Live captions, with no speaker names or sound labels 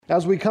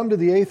As we come to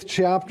the 8th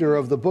chapter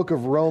of the book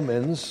of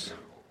Romans,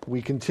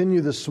 we continue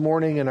this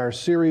morning in our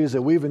series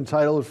that we've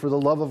entitled For the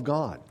Love of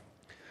God.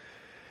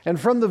 And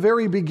from the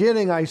very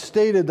beginning, I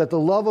stated that the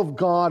love of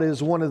God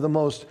is one of the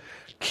most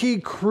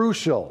key,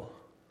 crucial,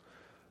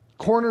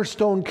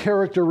 cornerstone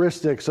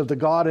characteristics of the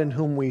God in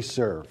whom we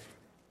serve.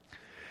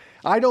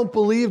 I don't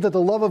believe that the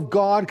love of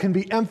God can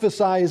be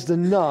emphasized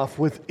enough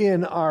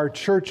within our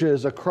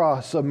churches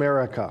across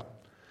America.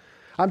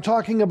 I'm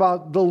talking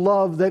about the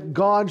love that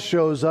God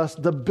shows us,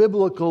 the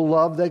biblical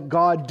love that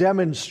God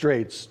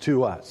demonstrates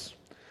to us.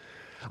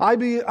 I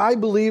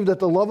believe that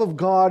the love of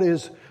God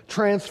is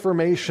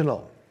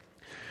transformational,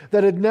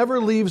 that it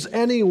never leaves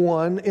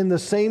anyone in the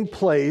same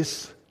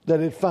place that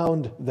it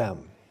found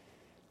them,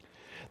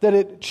 that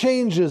it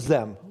changes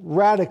them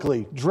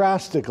radically,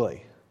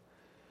 drastically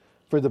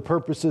for the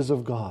purposes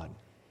of God.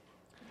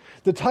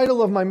 The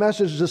title of my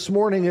message this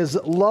morning is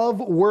Love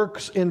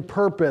Works in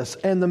Purpose,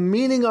 and the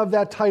meaning of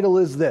that title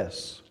is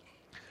this: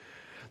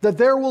 that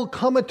there will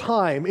come a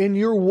time in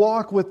your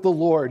walk with the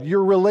Lord,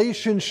 your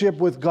relationship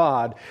with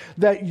God,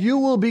 that you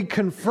will be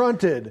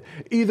confronted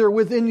either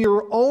within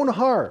your own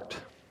heart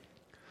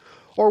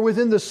or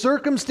within the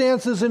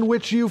circumstances in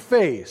which you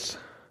face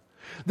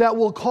that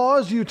will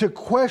cause you to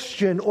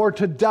question or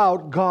to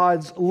doubt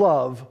God's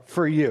love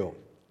for you.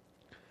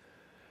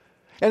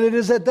 And it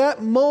is at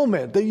that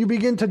moment that you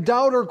begin to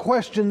doubt or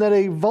question that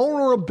a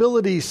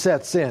vulnerability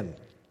sets in.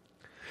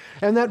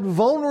 And that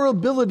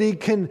vulnerability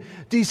can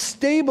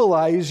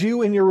destabilize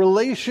you in your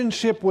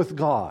relationship with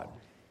God.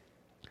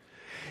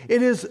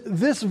 It is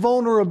this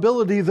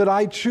vulnerability that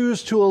I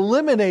choose to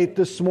eliminate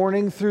this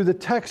morning through the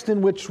text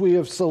in which we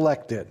have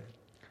selected.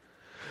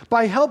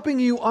 By helping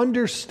you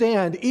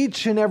understand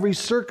each and every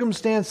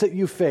circumstance that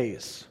you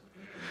face,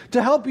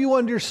 to help you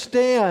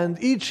understand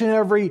each and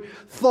every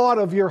thought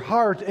of your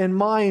heart and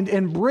mind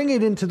and bring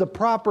it into the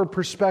proper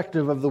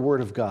perspective of the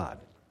Word of God.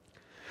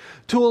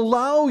 To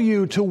allow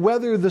you to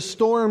weather the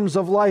storms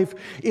of life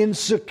in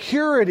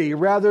security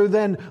rather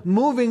than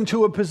moving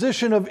to a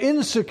position of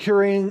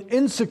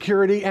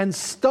insecurity and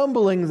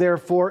stumbling,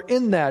 therefore,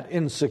 in that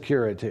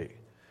insecurity.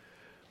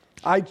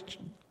 I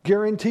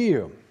guarantee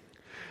you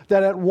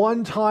that at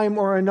one time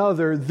or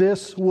another,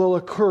 this will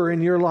occur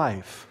in your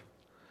life.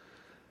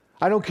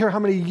 I don't care how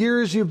many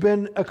years you've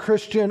been a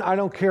Christian. I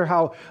don't care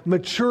how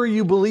mature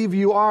you believe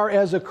you are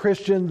as a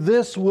Christian.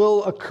 This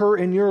will occur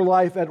in your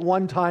life at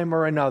one time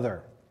or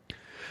another.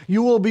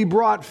 You will be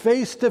brought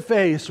face to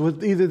face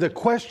with either the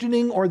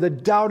questioning or the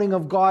doubting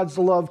of God's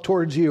love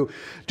towards you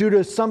due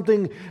to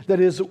something that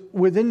is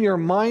within your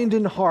mind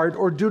and heart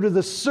or due to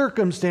the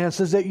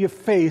circumstances that you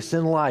face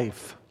in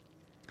life.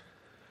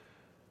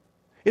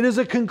 It is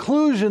a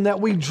conclusion that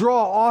we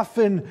draw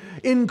often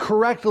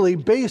incorrectly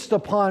based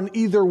upon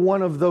either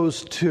one of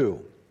those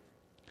two.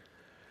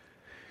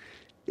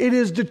 It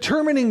is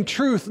determining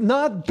truth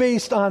not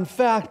based on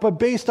fact, but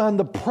based on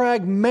the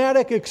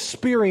pragmatic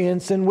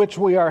experience in which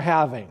we are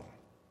having.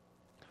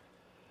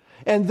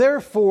 And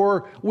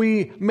therefore,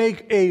 we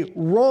make a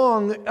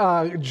wrong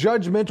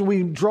judgment,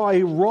 we draw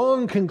a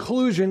wrong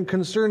conclusion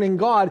concerning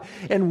God.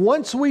 And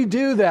once we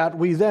do that,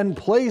 we then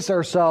place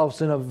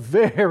ourselves in a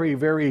very,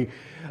 very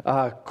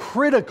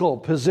critical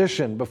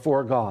position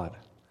before God.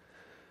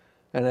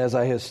 And as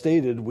I have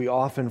stated, we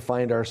often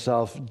find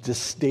ourselves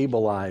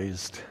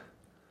destabilized.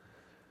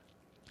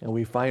 And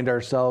we find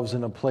ourselves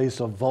in a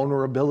place of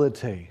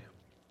vulnerability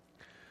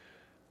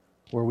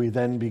where we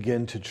then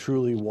begin to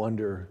truly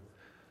wonder,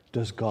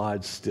 does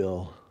God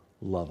still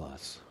love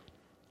us?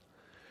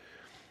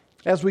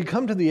 As we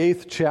come to the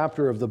 8th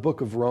chapter of the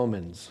book of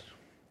Romans,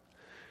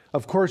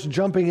 of course,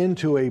 jumping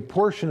into a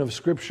portion of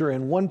Scripture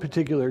in one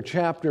particular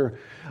chapter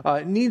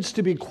needs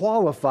to be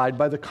qualified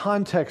by the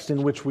context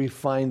in which we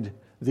find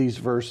these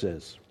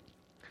verses.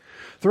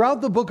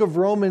 Throughout the book of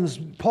Romans,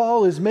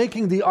 Paul is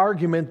making the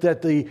argument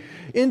that the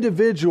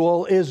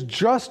individual is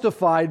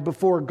justified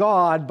before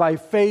God by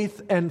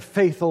faith and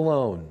faith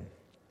alone.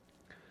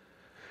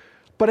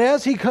 But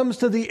as he comes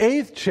to the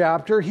 8th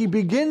chapter, he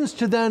begins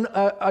to then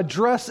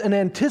address an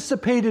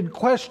anticipated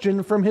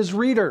question from his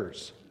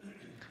readers.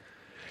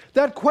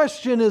 That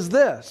question is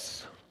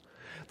this: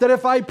 that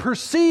if I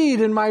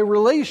proceed in my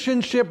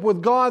relationship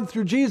with God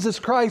through Jesus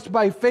Christ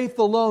by faith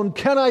alone,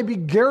 can I be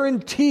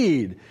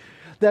guaranteed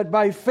that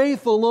by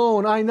faith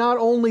alone I not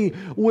only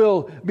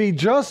will be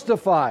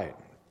justified,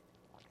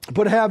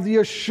 but have the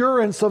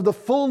assurance of the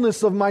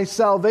fullness of my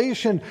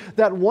salvation,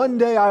 that one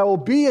day I will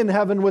be in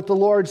heaven with the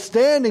Lord,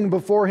 standing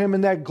before Him in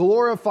that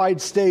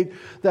glorified state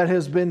that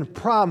has been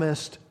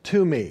promised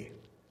to me?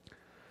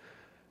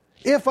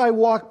 If I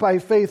walk by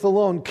faith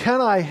alone,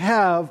 can I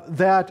have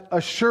that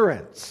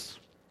assurance?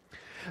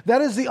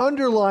 That is the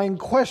underlying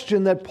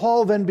question that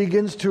Paul then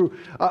begins to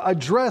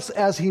address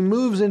as he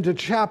moves into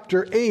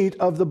chapter 8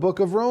 of the book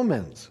of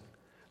Romans.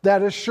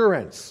 That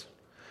assurance,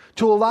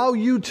 to allow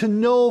you to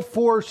know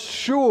for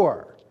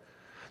sure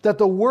that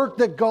the work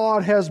that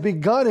God has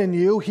begun in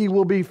you, He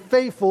will be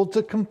faithful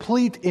to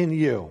complete in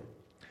you.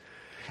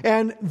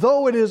 And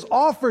though it is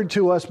offered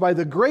to us by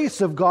the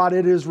grace of God,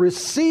 it is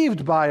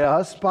received by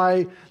us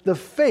by the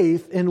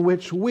faith in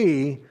which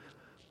we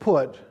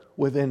put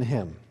within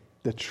Him,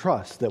 the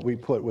trust that we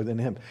put within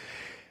Him.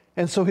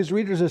 And so his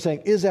readers are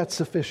saying, is that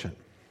sufficient?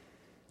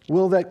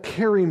 Will that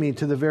carry me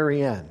to the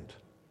very end?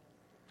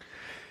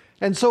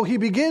 And so he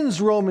begins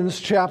Romans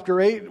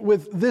chapter 8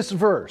 with this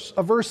verse,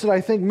 a verse that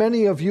I think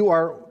many of you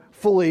are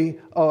fully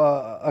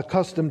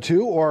accustomed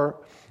to or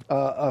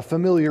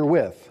familiar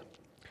with.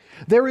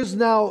 There is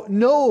now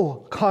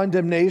no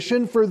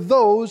condemnation for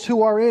those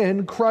who are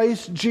in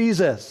Christ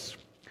Jesus.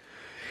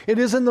 It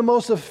is in the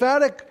most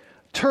emphatic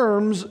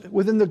terms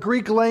within the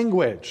Greek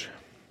language.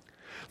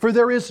 For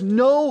there is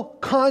no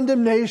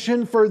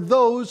condemnation for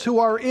those who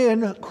are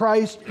in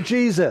Christ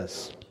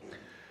Jesus.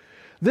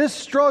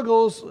 This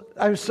addresses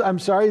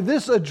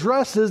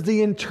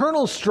the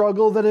internal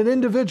struggle that an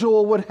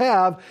individual would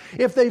have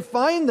if they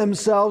find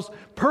themselves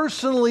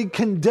personally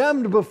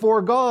condemned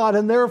before God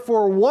and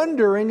therefore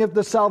wondering if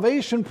the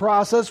salvation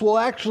process will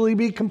actually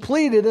be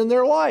completed in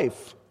their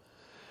life.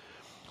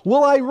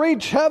 Will I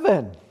reach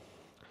heaven?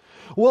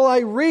 Will I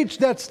reach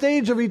that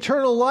stage of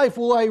eternal life?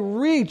 Will I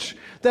reach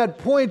that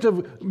point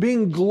of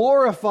being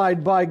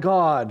glorified by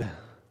God?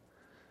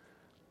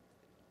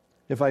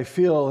 If I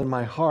feel in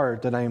my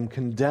heart that I am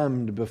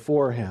condemned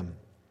before Him.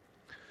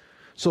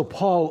 So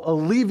Paul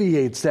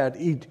alleviates that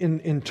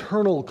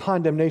internal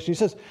condemnation. He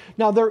says,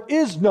 now there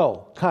is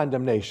no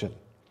condemnation.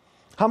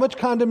 How much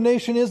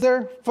condemnation is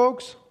there,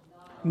 folks?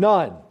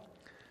 None.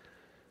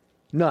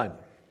 None.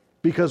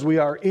 Because we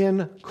are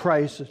in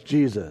Christ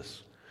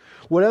Jesus.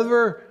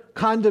 Whatever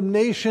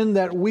condemnation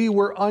that we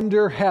were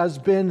under has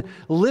been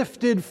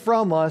lifted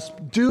from us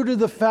due to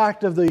the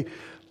fact of the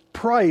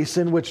price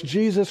in which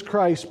Jesus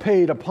Christ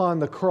paid upon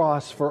the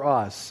cross for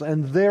us.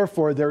 And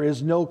therefore, there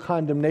is no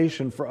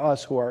condemnation for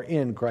us who are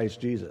in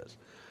Christ Jesus.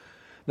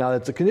 Now,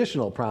 that's a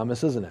conditional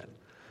promise, isn't it?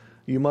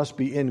 You must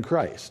be in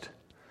Christ.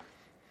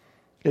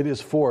 It is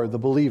for the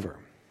believer.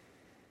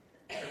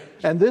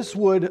 And this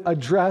would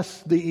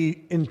address the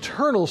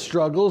internal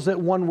struggles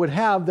that one would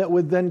have that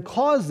would then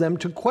cause them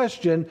to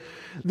question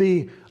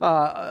the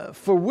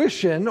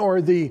fruition or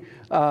the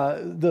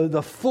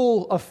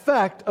full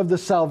effect of the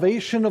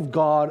salvation of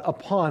God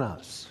upon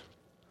us.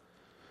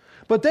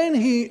 But then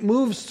he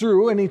moves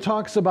through and he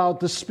talks about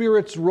the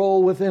Spirit's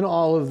role within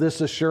all of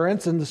this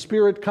assurance and the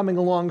Spirit coming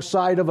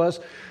alongside of us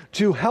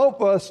to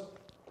help us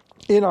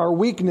in our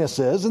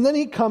weaknesses. And then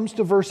he comes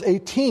to verse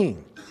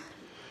 18.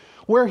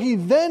 Where he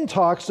then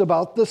talks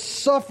about the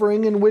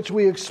suffering in which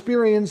we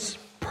experience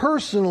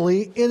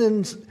personally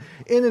in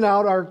and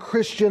out our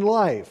Christian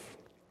life.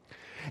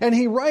 And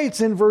he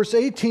writes in verse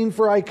 18,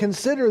 for I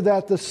consider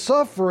that the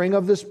suffering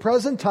of this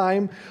present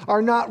time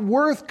are not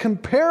worth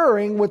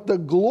comparing with the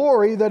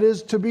glory that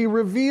is to be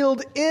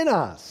revealed in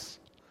us.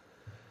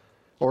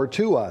 Or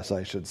to us,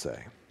 I should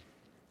say.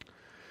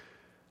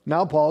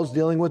 Now Paul's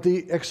dealing with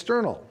the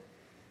external.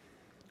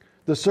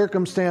 The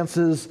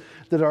circumstances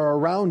that are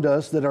around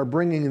us that are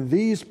bringing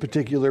these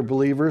particular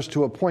believers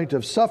to a point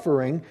of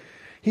suffering,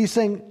 he's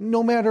saying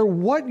no matter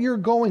what you're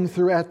going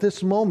through at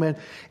this moment,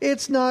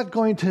 it's not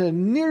going to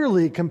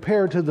nearly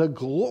compare to the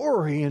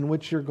glory in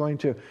which you're going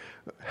to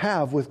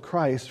have with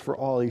Christ for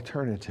all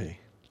eternity.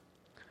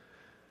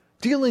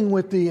 Dealing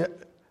with the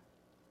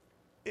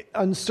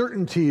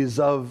uncertainties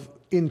of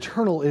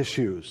internal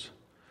issues,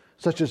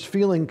 such as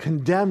feeling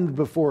condemned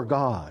before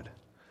God.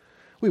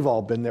 We've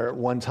all been there at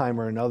one time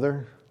or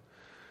another.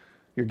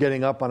 You're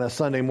getting up on a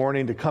Sunday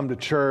morning to come to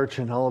church,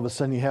 and all of a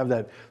sudden you have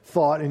that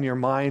thought in your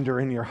mind or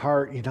in your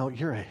heart,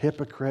 you're a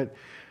hypocrite.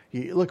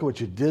 Look at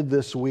what you did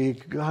this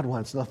week. God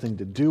wants nothing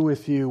to do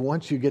with you.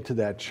 Once you get to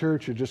that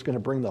church, you're just going to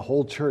bring the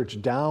whole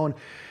church down.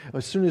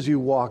 As soon as you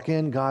walk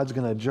in, God's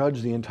going to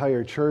judge the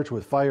entire church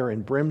with fire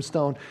and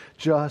brimstone.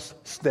 Just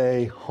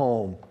stay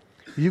home.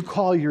 You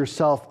call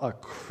yourself a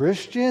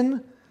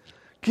Christian?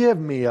 Give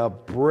me a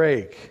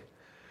break.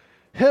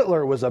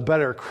 Hitler was a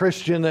better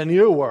Christian than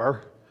you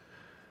were.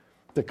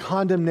 The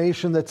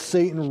condemnation that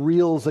Satan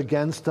reels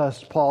against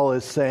us, Paul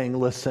is saying,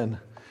 listen,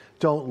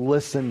 don't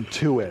listen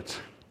to it.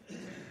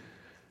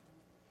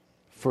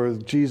 For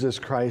Jesus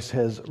Christ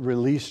has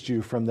released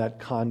you from that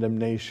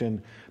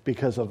condemnation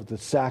because of the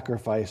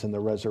sacrifice and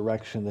the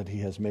resurrection that He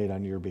has made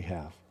on your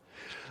behalf.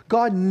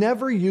 God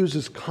never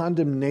uses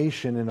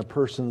condemnation in a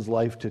person's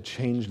life to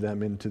change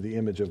them into the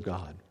image of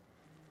God.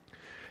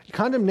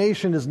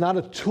 Condemnation is not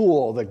a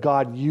tool that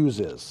God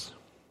uses.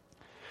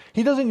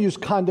 He doesn't use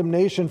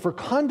condemnation, for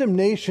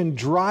condemnation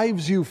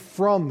drives you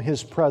from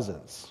His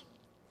presence.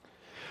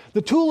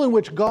 The tool in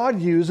which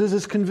God uses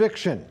is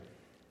conviction.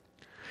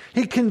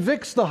 He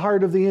convicts the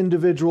heart of the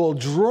individual,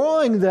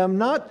 drawing them,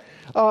 not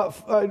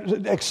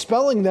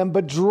expelling them,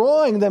 but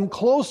drawing them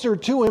closer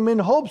to Him in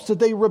hopes that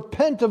they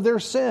repent of their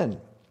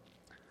sin.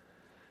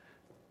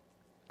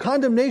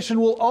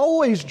 Condemnation will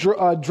always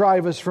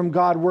drive us from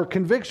God, where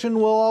conviction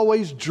will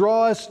always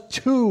draw us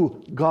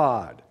to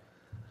God.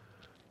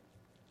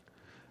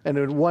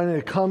 And when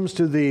it comes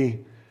to the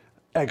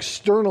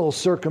external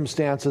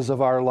circumstances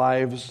of our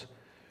lives,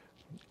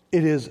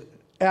 it is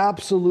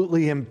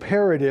absolutely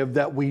imperative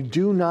that we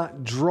do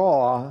not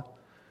draw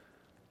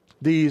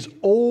these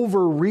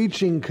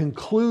overreaching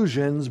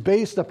conclusions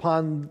based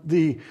upon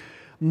the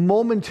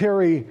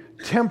momentary,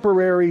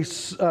 temporary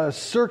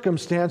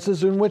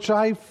circumstances in which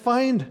I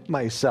find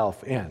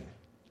myself in.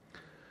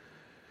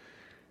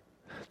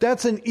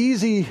 That's an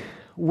easy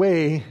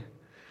way,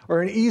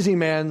 or an easy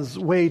man's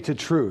way to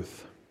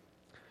truth.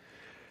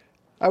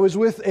 I was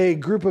with a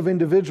group of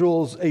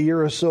individuals a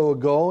year or so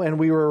ago, and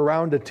we were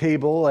around a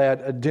table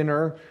at a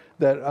dinner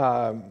that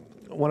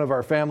one of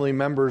our family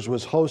members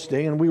was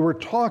hosting, and we were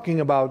talking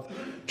about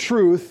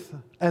truth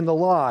and the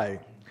lie.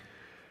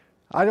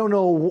 I don't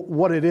know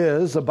what it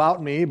is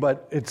about me,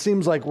 but it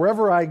seems like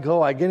wherever I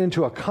go, I get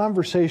into a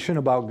conversation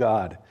about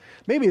God.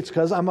 Maybe it's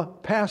because I'm a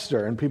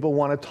pastor and people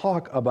want to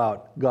talk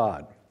about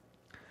God.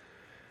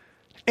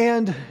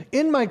 And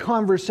in my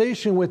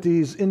conversation with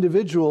these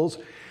individuals,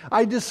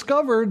 I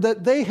discovered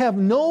that they have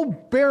no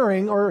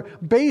bearing or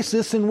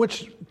basis in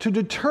which to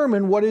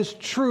determine what is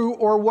true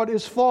or what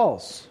is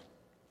false.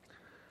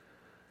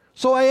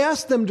 So I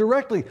asked them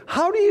directly,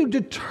 how do you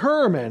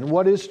determine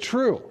what is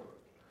true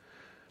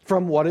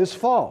from what is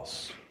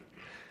false?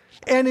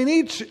 And in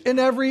each and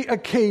every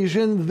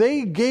occasion,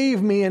 they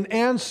gave me an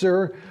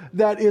answer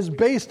that is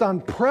based on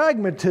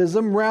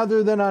pragmatism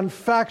rather than on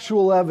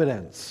factual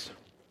evidence.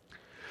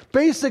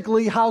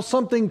 Basically, how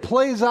something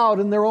plays out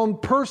in their own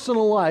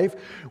personal life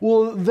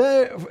will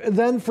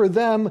then for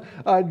them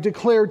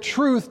declare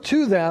truth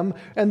to them,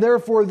 and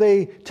therefore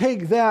they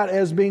take that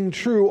as being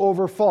true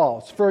over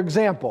false. For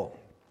example,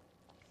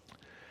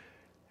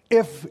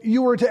 if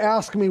you were to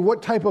ask me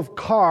what type of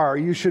car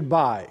you should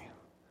buy,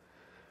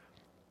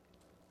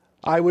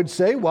 I would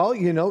say, well,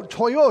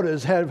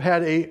 Toyotas have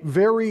had a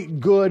very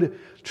good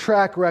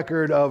track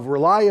record of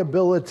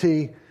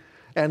reliability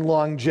and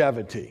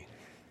longevity.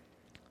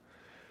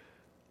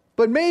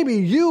 But maybe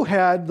you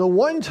had the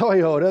one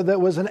Toyota that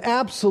was an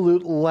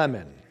absolute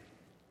lemon.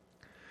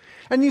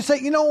 And you say,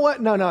 you know what?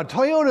 No,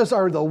 Toyotas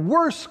are the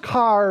worst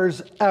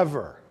cars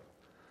ever,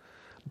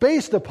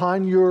 based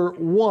upon your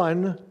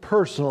one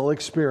personal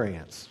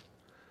experience,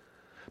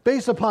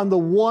 based upon the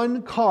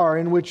one car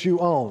in which you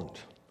owned.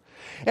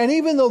 And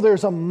even though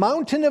there's a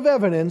mountain of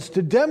evidence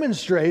to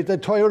demonstrate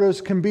that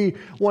Toyotas can be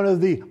one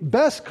of the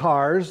best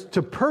cars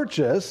to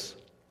purchase,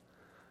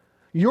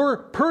 your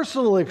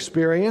personal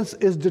experience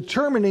is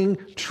determining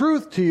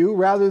truth to you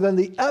rather than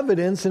the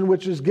evidence in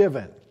which is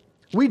given.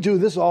 We do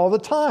this all the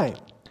time.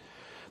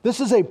 This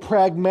is a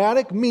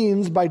pragmatic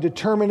means by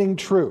determining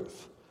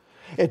truth.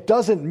 It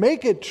doesn't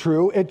make it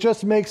true, it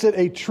just makes it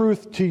a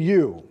truth to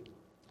you.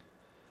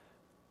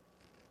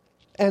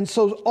 And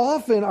so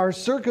often our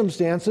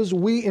circumstances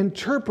we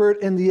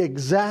interpret in the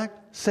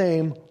exact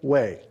same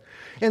way.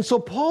 And so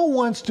Paul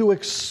wants to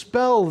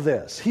expel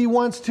this. He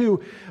wants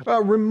to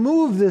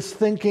remove this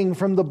thinking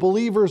from the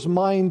believer's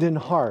mind and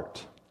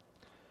heart.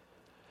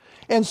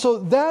 And so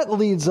that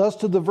leads us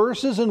to the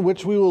verses in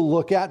which we will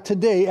look at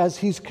today as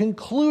he's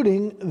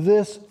concluding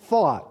this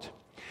thought.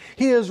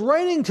 He is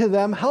writing to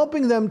them,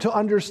 helping them to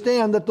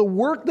understand that the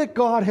work that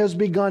God has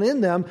begun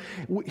in them,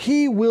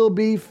 he will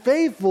be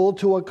faithful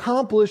to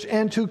accomplish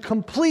and to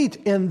complete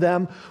in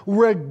them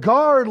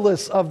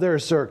regardless of their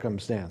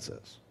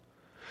circumstances,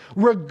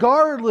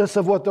 regardless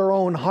of what their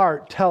own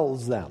heart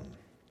tells them.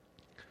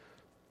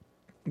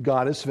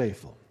 God is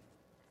faithful.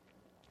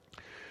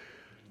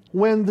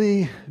 When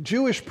the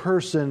Jewish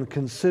person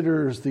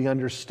considers the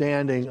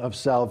understanding of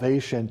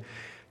salvation,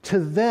 to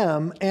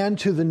them and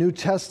to the New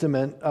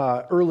Testament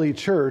early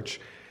church,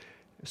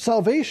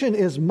 salvation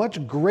is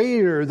much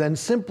greater than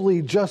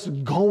simply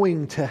just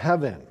going to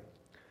heaven.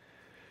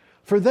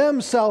 For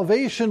them,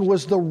 salvation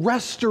was the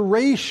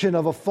restoration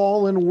of a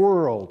fallen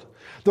world,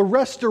 the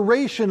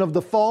restoration of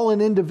the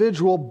fallen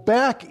individual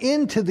back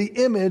into the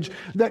image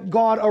that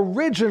God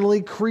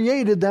originally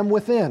created them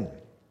within.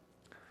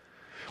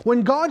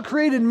 When God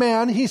created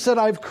man, he said,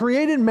 I've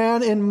created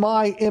man in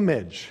my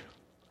image.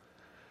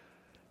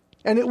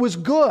 And it was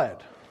good.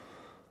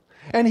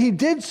 And he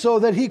did so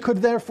that he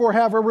could therefore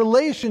have a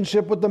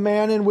relationship with the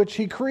man in which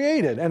he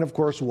created. And of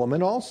course,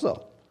 woman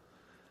also.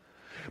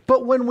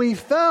 But when we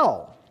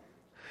fell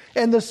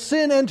and the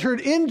sin entered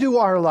into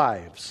our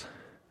lives,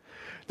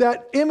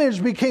 that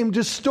image became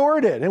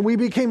distorted and we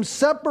became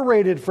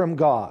separated from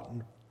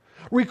God,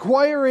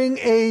 requiring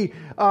a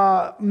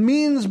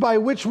means by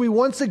which we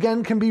once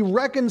again can be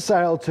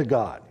reconciled to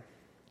God.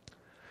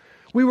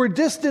 We were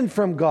distant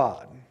from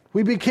God.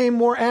 We became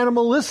more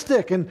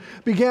animalistic and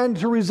began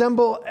to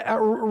resemble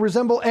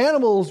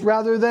animals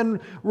rather than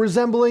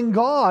resembling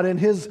God and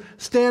his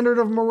standard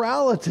of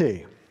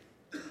morality.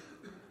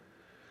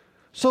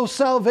 So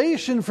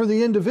salvation for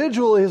the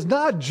individual is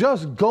not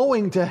just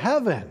going to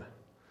heaven,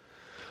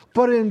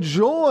 but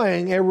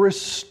enjoying a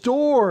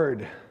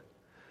restored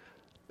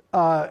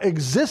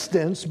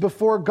existence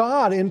before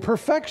God in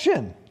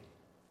perfection.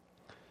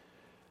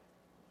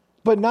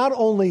 But not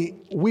only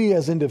we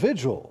as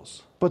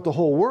individuals, but the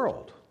whole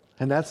world.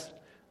 And that's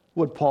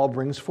what Paul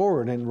brings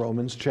forward in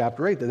Romans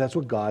chapter 8, that's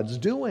what God's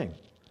doing.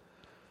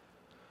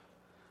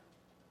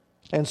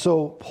 And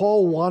so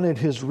Paul wanted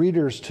his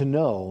readers to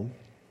know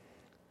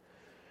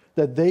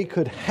that they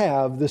could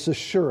have this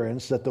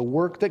assurance that the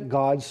work that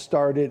God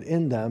started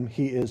in them,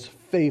 He is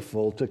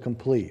faithful to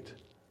complete.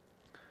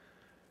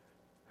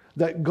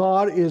 That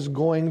God is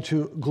going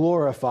to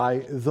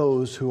glorify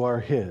those who are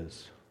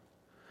His.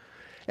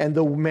 And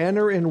the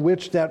manner in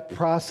which that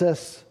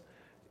process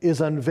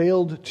is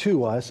unveiled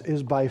to us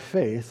is by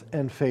faith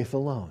and faith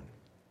alone.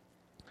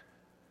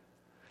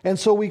 And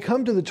so we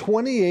come to the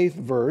 28th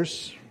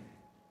verse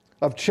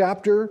of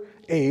chapter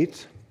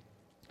 8,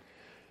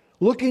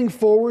 looking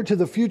forward to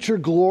the future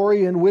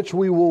glory in which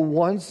we will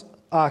one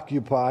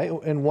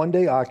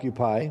day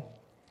occupy.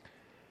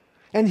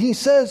 And he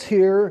says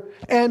here,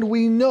 "And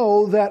we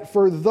know that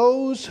for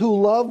those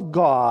who love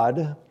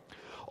God,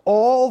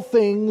 all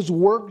things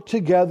work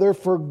together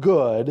for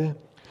good,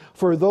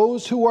 for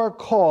those who are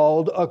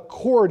called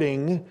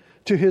according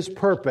to His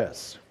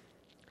purpose."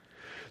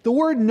 The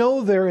word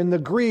 "know" there in the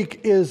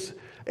Greek is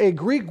a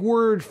Greek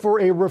word for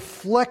a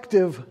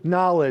reflective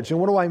knowledge. And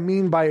what do I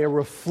mean by a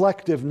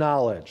reflective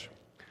knowledge?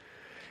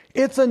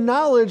 It's a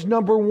knowledge,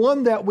 number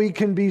one, that we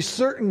can be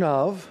certain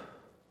of,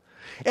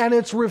 and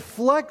it's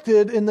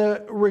reflected in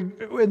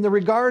the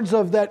regards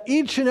of that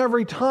each and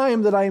every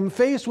time that I am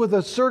faced with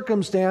a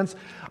circumstance,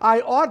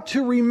 I ought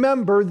to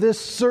remember this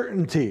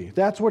certainty.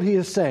 That's what he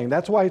is saying.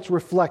 That's why it's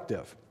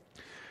reflective.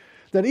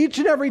 That each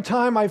and every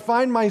time I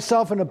find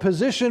myself in a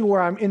position where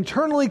I'm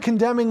internally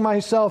condemning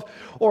myself,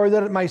 or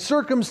that my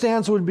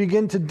circumstance would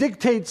begin to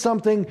dictate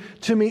something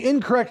to me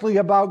incorrectly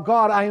about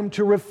God, I am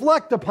to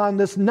reflect upon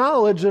this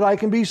knowledge that I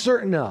can be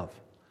certain of.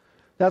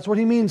 That's what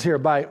he means here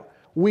by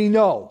 "we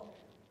know."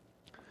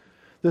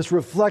 This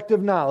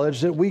reflective knowledge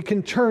that we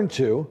can turn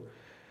to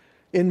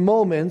in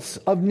moments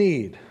of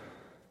need.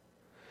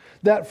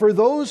 That for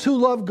those who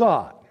love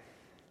God,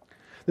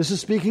 this is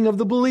speaking of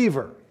the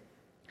believer,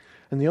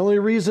 and the only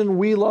reason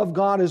we love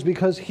God is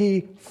because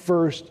He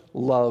first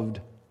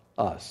loved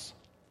us.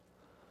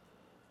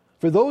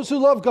 For those who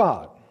love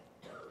God,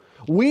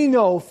 we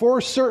know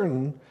for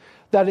certain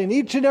that in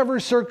each and every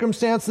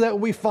circumstance that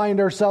we find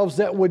ourselves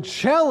that would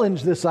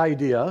challenge this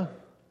idea,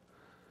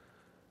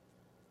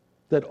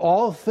 that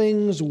all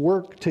things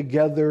work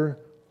together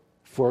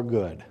for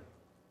good.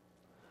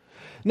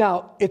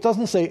 Now, it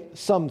doesn't say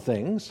some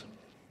things.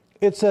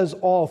 It says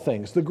all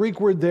things. The Greek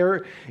word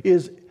there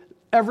is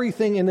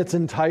everything in its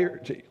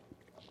entirety.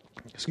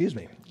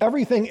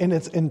 Everything in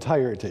its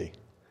entirety.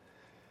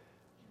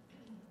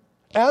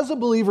 As a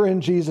believer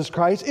in Jesus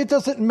Christ, it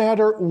doesn't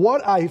matter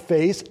what I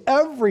face.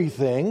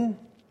 Everything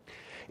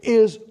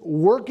is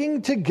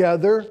working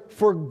together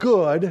for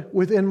good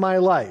within my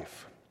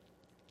life.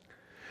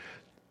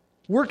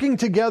 Working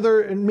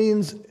together, it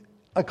means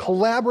a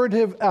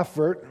collaborative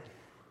effort.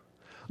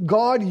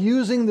 God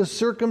using the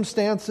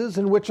circumstances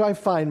in which I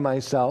find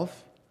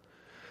myself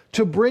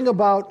to bring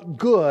about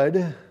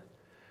good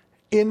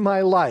in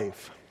my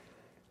life.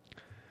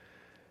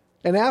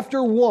 And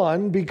after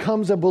one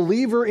becomes a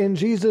believer in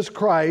Jesus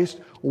Christ,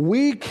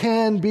 we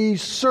can be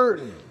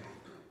certain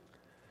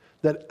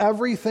that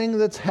everything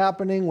that's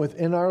happening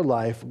within our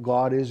life,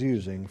 God is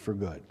using for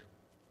good.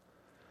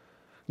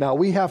 Now,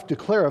 we have to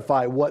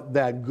clarify what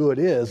that good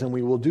is, and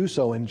we will do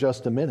so in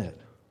just a minute.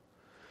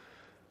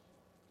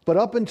 But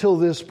up until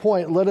this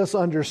point, let us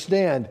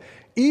understand,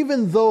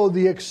 even though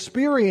the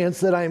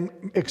experience that I'm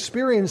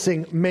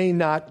experiencing may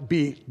not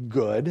be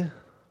good,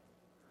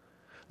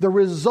 the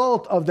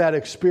result of that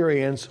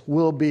experience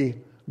will be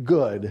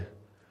good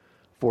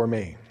for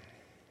me.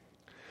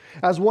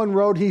 As one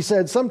wrote, he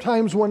said,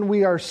 "Sometimes when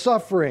we are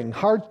suffering,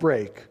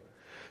 heartbreak,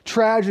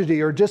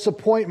 tragedy or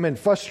disappointment,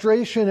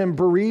 frustration and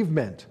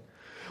bereavement,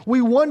 we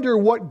wonder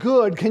what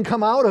good can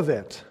come out of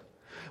it.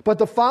 But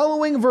the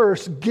following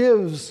verse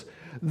gives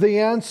the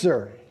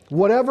answer.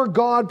 Whatever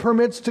God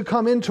permits to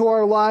come into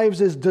our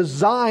lives is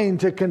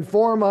designed to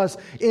conform us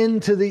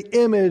into the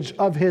image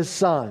of His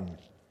Son."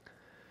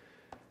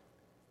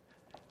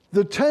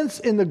 The tense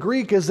in the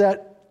Greek is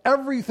that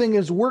everything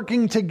is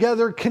working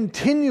together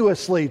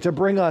continuously to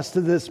bring us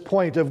to this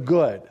point of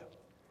good.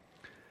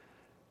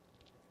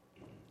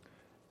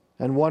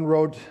 And one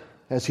wrote,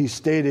 as he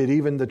stated,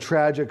 even the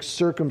tragic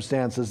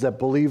circumstances that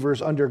believers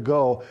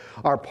undergo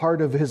are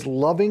part of His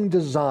loving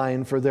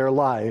design for their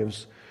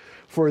lives.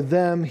 For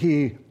them,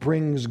 He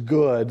brings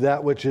good,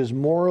 that which is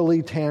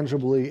morally,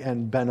 tangibly,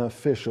 and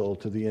beneficial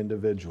to the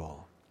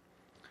individual.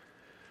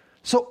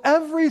 So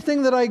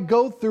everything that I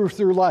go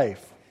through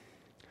life,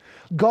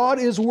 God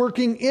is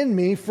working in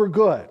me for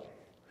good.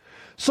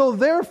 So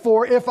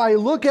therefore, if I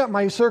look at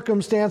my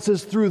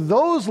circumstances through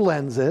those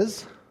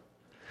lenses,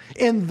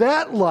 in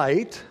that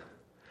light,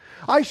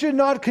 I should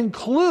not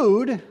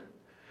conclude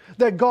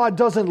that God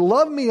doesn't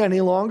love me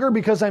any longer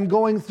because I'm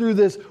going through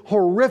this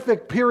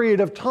horrific period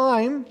of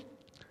time,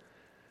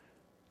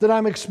 that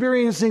I'm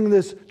experiencing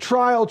this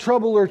trial,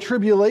 trouble, or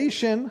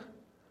tribulation.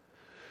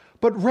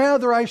 but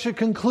rather I should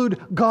conclude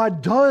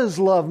God does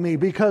love me,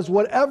 because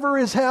whatever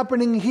is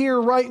happening here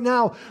right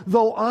now,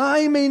 though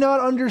I may not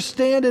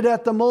understand it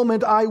at the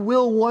moment, I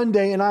will one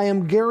day, and I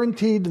am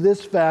guaranteed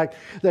this fact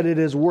that it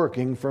is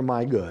working for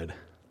my good.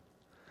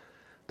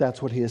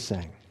 That's what he is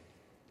saying.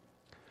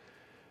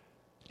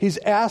 He's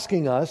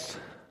asking us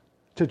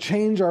to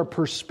change our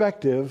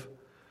perspective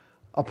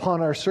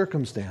upon our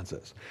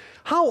circumstances.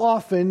 How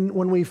often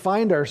when we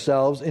find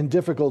ourselves in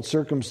difficult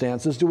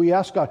circumstances do we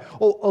ask God,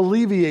 oh,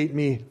 alleviate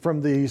me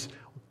from the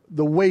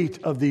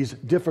weight of these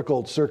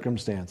difficult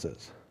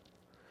circumstances?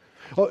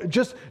 Oh,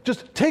 just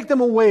take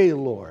them away,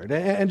 Lord,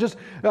 and just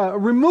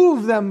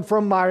remove them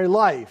from my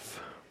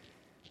life.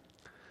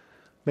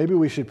 Maybe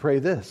we should pray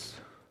this: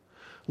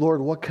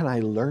 Lord, what can I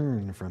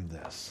learn from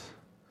this?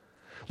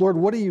 Lord,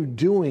 what are you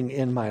doing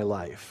in my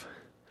life?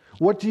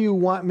 What do you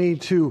want me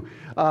to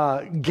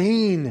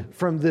gain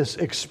from this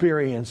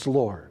experience,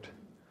 Lord?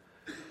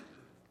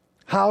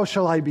 How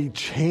shall I be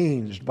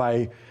changed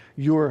by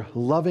your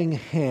loving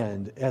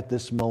hand at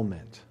this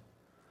moment?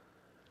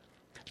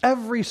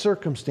 Every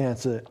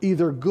circumstance,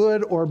 either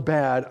good or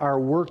bad, are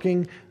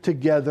working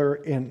together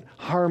in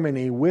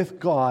harmony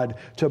with God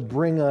to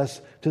bring us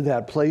to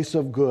that place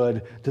of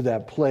good, to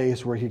that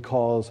place where he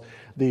calls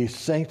the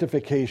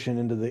sanctification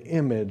into the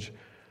image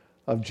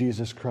of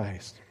Jesus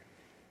Christ.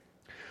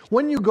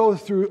 When you go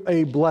through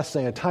a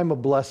blessing, a time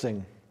of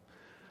blessing,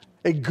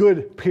 a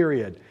good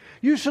period,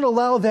 you should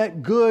allow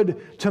that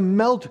good to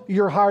melt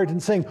your heart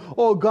and saying,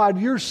 oh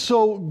God, you're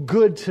so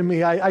good to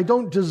me. I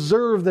don't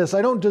deserve this.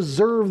 I don't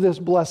deserve this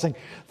blessing.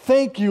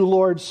 Thank you,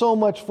 Lord, so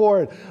much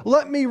for it.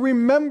 Let me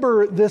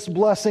remember this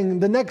blessing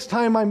the next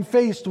time I'm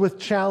faced with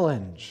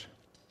challenge.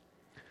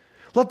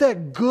 Let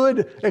that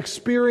good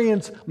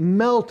experience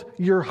melt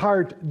your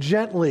heart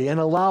gently and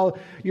allow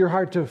your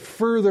heart to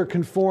further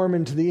conform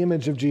into the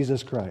image of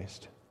Jesus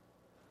Christ.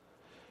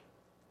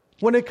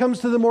 When it comes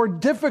to the more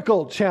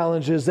difficult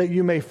challenges that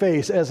you may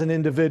face as an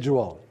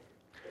individual,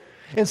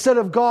 instead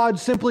of God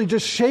simply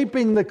just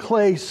shaping the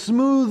clay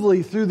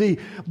smoothly through the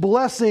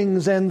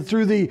blessings and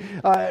through the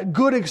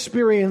good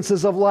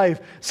experiences of life,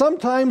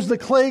 sometimes the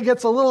clay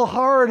gets a little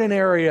hard in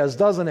areas,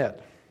 doesn't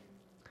it?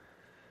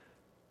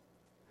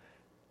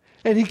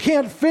 And he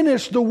can't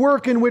finish the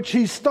work in which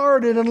he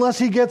started unless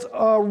he gets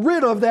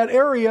rid of that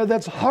area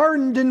that's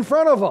hardened in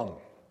front of him.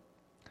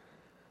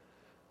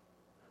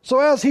 So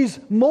as he's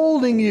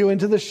molding you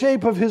into the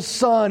shape of his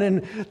Son,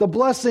 and the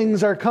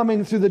blessings are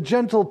coming through the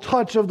gentle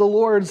touch of the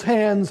Lord's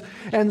hands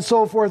and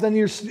so forth, and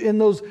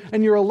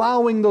you're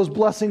allowing those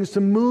blessings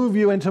to move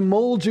you and to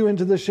mold you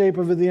into the shape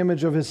of the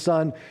image of his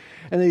Son,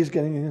 and then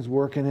he's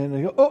working in, and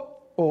you go,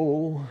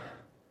 oh,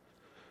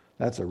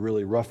 that's a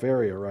really rough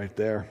area right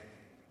there.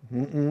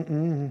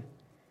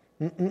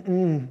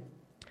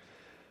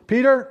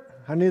 Peter,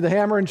 I need the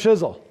hammer and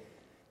chisel.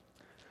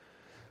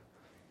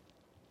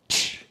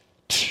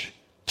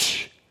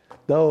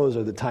 Those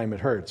are the time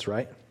it hurts,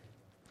 right?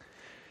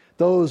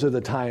 Those are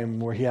the time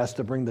where he has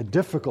to bring the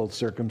difficult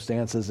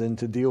circumstances in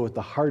to deal with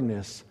the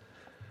hardness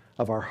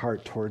of our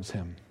heart towards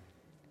him,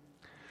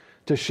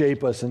 to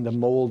shape us and to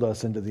mold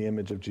us into the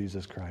image of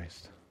Jesus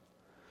Christ.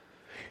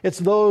 It's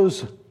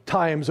those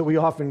times that we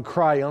often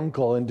cry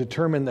uncle and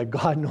determine that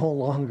God no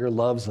longer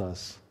loves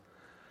us.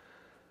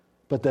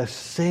 But the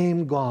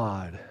same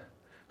God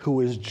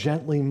who is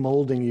gently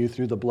molding you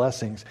through the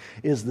blessings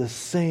is the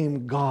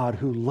same God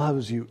who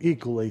loves you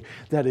equally,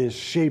 that is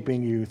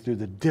shaping you through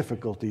the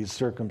difficulties,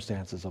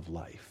 circumstances of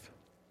life.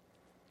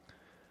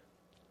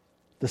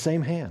 The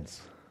same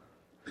hands,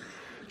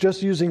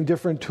 just using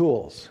different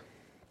tools.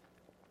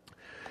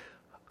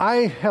 I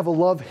have a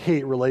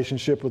love-hate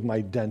relationship with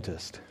my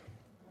dentist.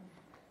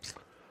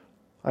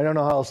 I don't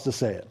know how else to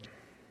say it.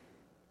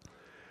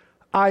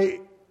 I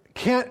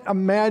can't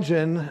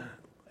imagine,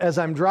 as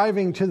I'm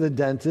driving to the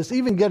dentist,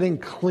 even getting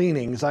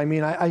cleanings. I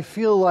mean, I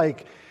feel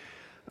like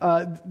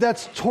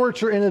that's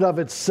torture in and of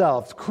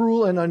itself,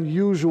 cruel and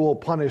unusual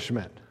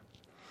punishment.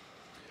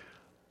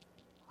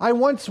 I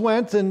once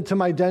went into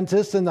my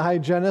dentist, and the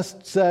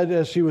hygienist said,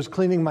 as she was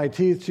cleaning my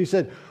teeth, she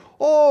said,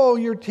 oh,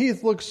 your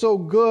teeth look so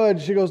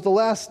good. She goes, the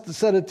last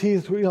set of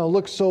teeth,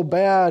 looks so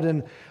bad.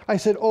 And I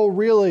said, oh,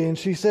 really? And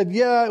she said,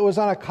 yeah, it was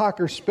on a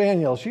Cocker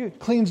Spaniel. She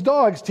cleans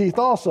dogs' teeth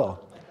also.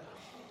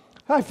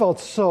 I felt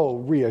so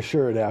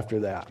reassured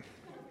after that.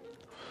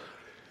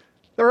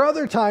 There are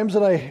other times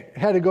that I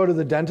had to go to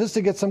the dentist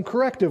to get some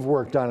corrective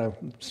work done, a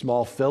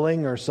small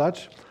filling or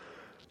such.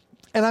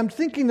 And I'm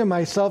thinking to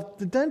myself,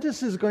 the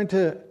dentist is going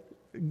to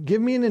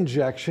give me an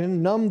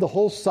injection, numb the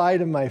whole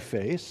side of my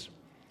face.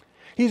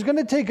 He's going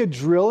to take a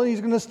drill and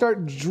he's going to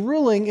start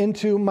drilling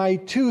into my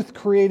tooth,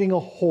 creating a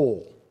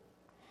hole.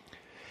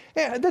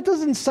 And that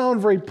doesn't sound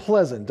very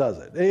pleasant, does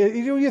it?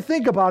 You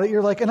think about it,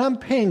 you're like, and I'm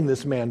paying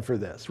this man for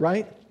this,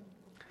 right?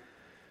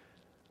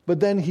 But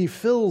then he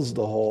fills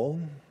the hole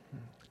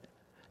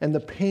and the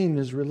pain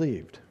is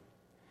relieved.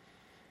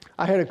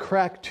 I had a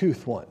cracked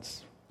tooth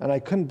once, and I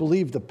couldn't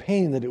believe the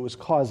pain that it was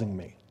causing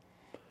me.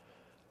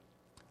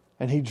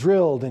 And he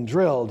drilled and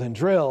drilled and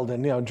drilled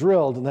and,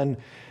 drilled and then,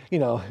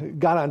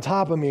 got on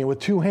top of me and with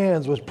two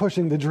hands was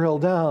pushing the drill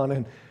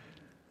down.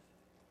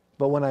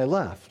 But when I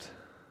left,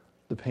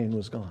 the pain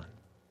was gone.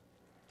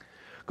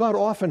 God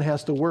often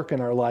has to work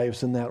in our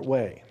lives in that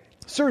way.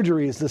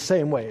 Surgery is the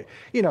same way.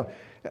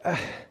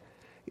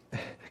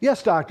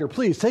 Yes, doctor,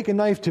 please take a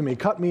knife to me,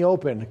 cut me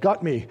open,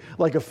 gut me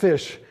like a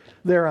fish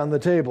there on the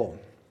table.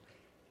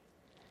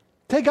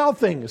 Take out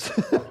things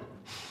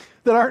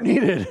that aren't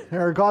needed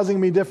or are causing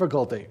me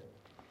difficulty.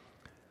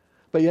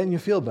 But yet you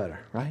feel better,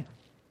 right?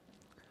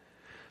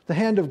 The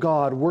hand of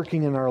God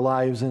working in our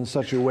lives in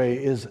such a way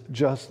is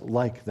just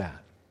like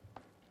that.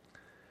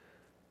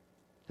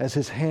 As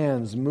his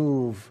hands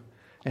move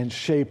and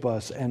shape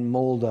us and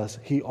mold us,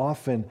 he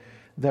often,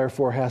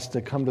 therefore, has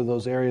to come to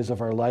those areas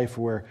of our life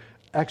where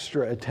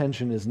extra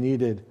attention is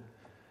needed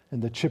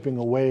and the chipping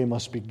away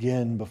must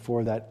begin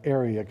before that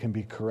area can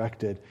be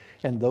corrected.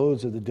 And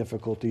those are the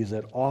difficulties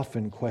that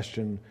often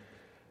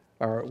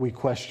we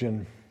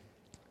question,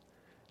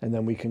 and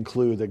then we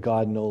conclude that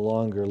God no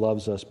longer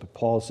loves us. But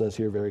Paul says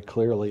here very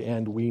clearly,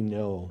 and we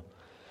know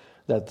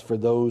that for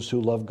those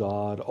who love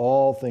God,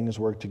 all things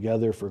work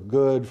together for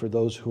good, for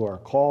those who are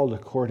called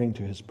according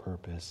to his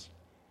purpose.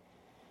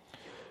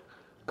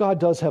 God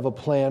does have a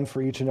plan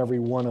for each and every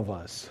one of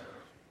us.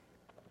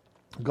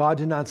 God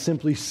did not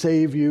simply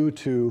save you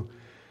to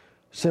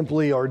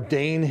simply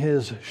ordain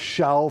his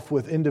shelf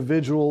with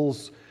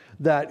individuals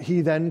that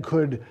he then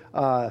could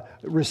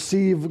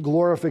receive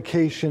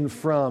glorification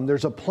from.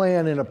 There's a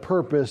plan and a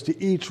purpose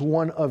to each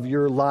one of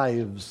your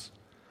lives.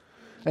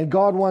 And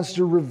God wants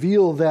to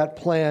reveal that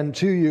plan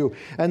to you.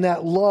 And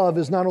that love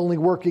is not only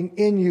working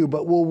in you,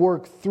 but will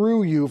work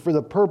through you for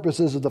the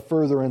purposes of the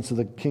furtherance of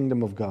the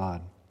kingdom of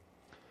God.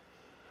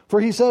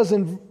 For he says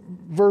in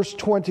verse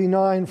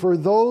 29, for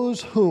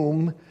those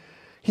whom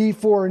he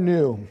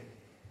foreknew,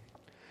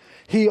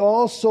 he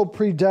also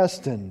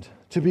predestined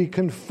to be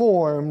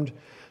conformed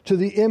to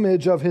the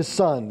image of his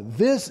Son.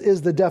 This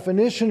is the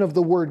definition of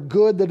the word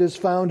good that is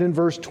found in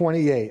verse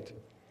 28.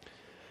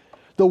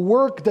 The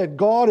work that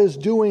God is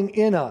doing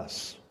in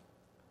us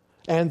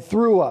and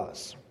through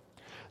us,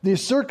 the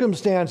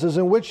circumstances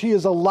in which he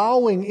is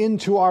allowing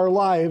into our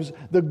lives,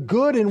 the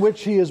good in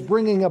which he is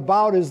bringing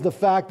about is the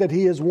fact that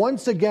he is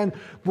once again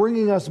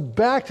bringing us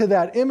back to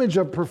that image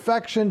of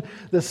perfection,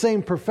 the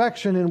same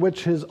perfection in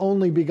which his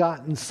only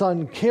begotten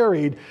Son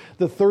carried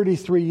the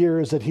 33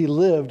 years that he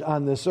lived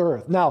on this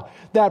earth. Now,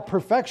 that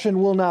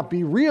perfection will not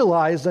be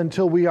realized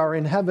until we are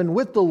in heaven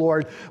with the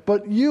Lord,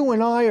 but you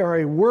and I are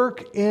a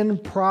work in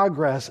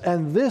progress,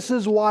 and this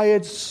is why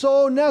it's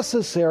so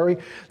necessary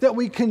that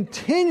we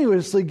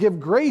continuously give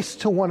grace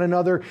to one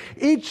another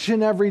each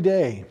and every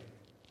day.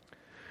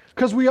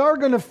 Because we are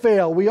going to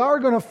fail, we are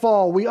going to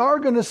fall, we are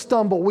going to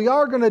stumble, we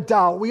are going to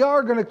doubt, we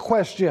are going to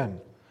question.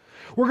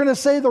 We're going to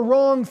say the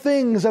wrong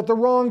things at the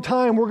wrong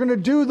time. We're going to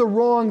do the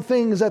wrong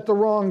things at the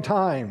wrong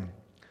time.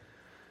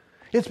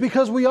 It's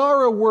because we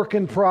are a work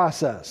in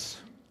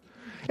process.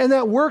 And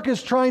that work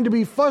is trying to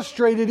be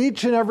frustrated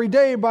each and every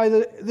day by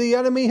the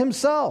enemy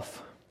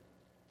himself.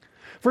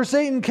 For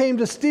Satan came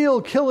to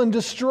steal, kill, and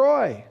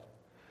destroy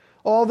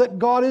all that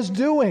God is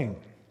doing.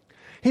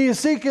 He is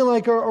seeking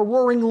like a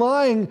roaring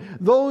lion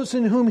those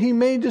in whom he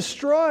may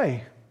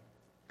destroy.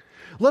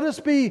 Let us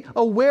be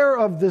aware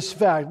of this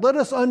fact. Let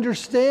us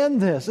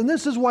understand this. And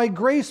this is why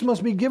grace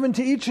must be given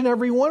to each and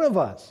every one of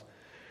us.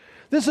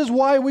 This is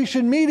why we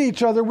should meet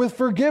each other with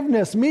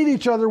forgiveness, meet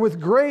each other with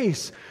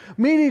grace,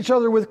 meet each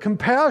other with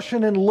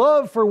compassion and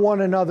love for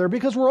one another,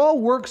 because we're all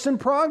works in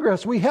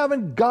progress. We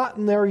haven't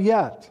gotten there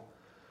yet.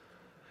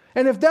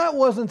 And if that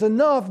wasn't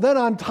enough, then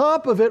on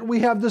top of it,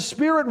 we have the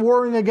Spirit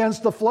warring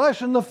against the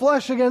flesh and the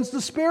flesh against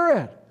the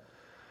Spirit.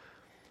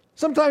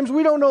 Sometimes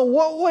we don't know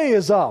what way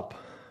is up.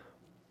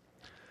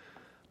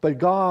 But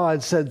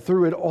God said,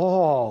 through it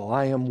all,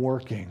 I am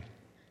working.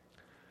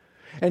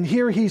 And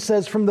here he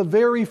says, from the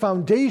very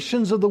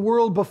foundations of the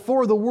world,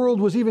 before the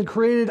world was even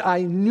created,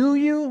 I knew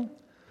you.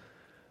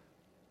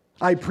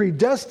 I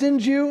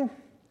predestined you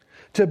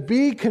to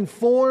be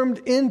conformed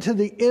into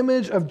the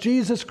image of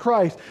Jesus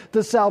Christ.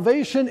 The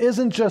salvation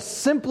isn't just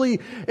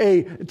simply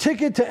a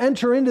ticket to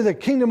enter into the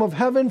kingdom of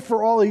heaven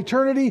for all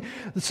eternity.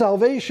 The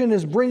salvation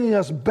is bringing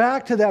us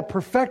back to that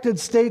perfected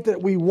state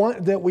that we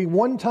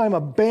one time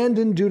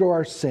abandoned due to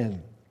our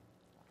sin.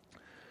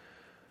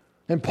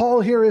 And Paul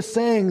here is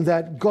saying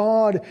that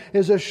God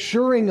is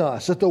assuring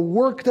us that the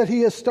work that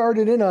he has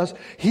started in us,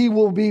 he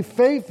will be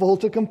faithful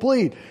to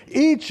complete.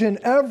 Each and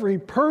every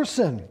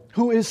person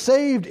who is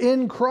saved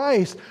in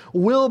Christ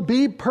will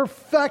be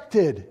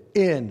perfected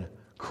in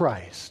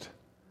Christ.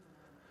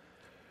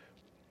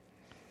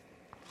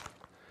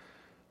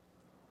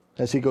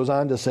 As he goes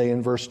on to say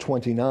in verse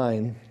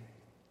 29,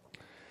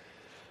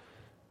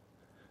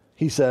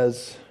 he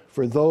says,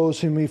 for those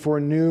whom he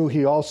foreknew,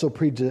 he also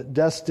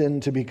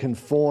predestined to be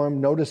conformed.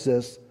 Notice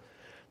this.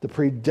 The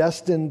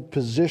predestined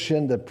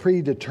position, the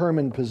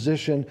predetermined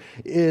position,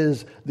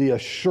 is the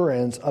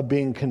assurance of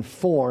being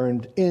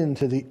conformed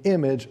into the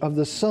image of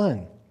the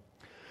Son.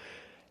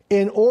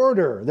 in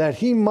order that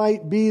he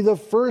might be the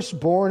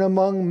firstborn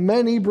among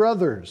many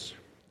brothers.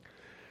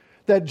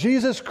 That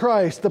Jesus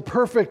Christ, the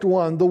perfect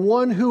one, the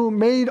one who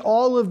made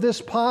all of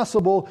this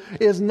possible,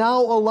 is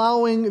now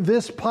allowing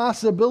this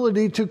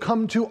possibility to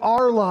come to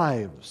our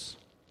lives.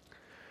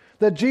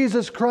 That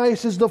Jesus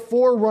Christ is the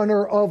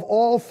forerunner of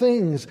all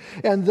things,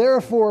 and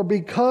therefore,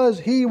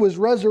 because he was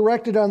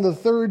resurrected on the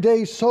third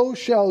day, so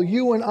shall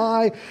you and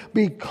I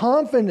be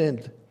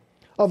confident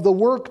of the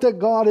work that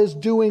God is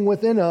doing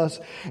within us.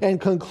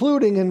 And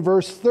concluding in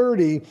verse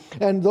 30,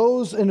 and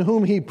those in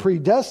whom he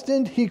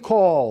predestined, he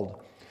called.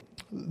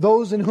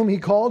 Those in whom he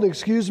called,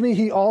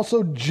 he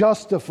also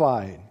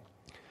justified.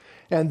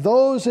 And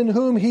those in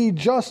whom he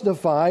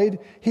justified,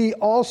 he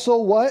also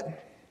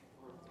what?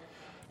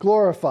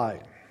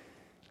 Glorified.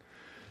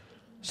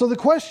 So the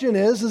question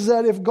is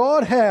that if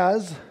God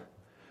has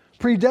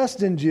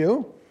predestined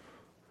you,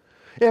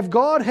 if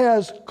God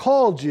has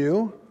called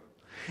you,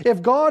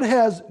 if God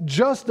has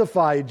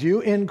justified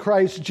you in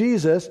Christ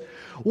Jesus,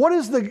 what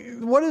is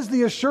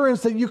the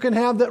assurance that you can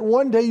have that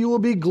one day you will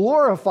be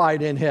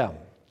glorified in him?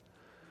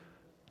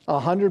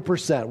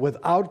 100%,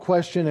 without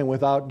question and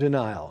without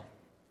denial.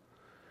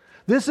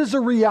 This is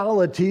a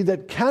reality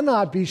that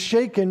cannot be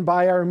shaken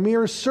by our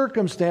mere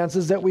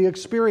circumstances that we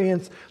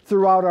experience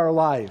throughout our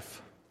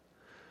life.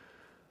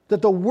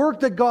 That the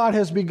work that God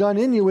has begun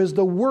in you is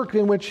the work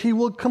in which he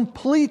will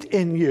complete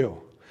in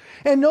you.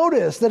 And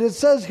notice that it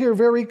says here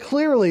very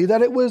clearly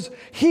that it was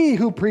he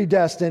who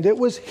predestined, it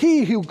was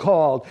he who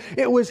called,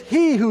 it was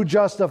he who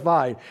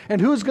justified.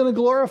 And who's going to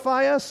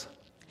glorify us?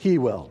 He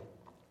will.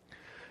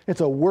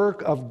 It's a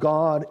work of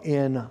God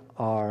in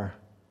our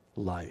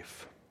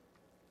life.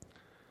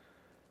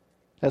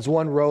 As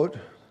one wrote,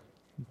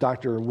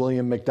 Dr.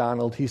 William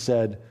MacDonald, he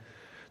said,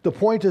 "The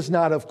point is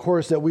not, of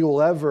course, that we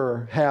will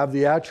ever have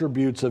the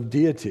attributes of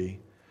deity,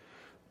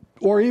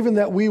 or even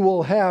that we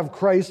will have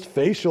Christ's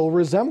facial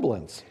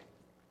resemblance,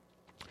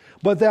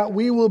 but that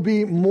we will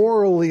be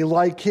morally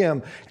like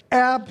him,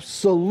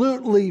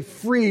 absolutely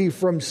free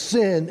from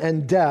sin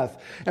and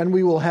death, and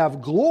we will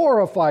have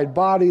glorified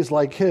bodies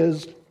like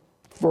his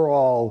for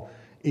all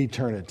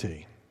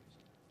eternity."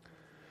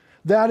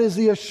 That is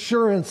the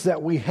assurance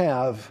that we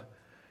have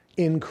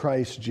in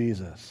Christ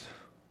Jesus.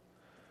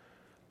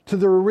 To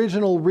the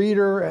original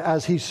reader,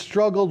 as he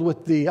struggled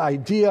with the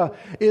idea,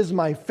 is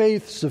my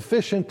faith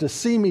sufficient to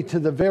see me to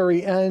the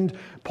very end?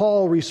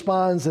 Paul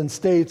responds and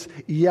states,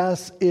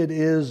 yes, it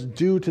is,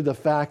 due to the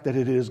fact that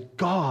it is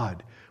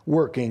God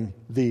working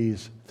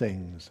these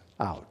things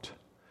out.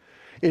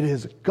 It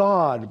is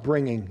God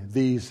bringing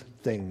these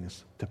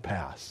things to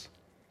pass.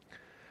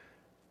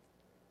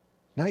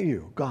 Not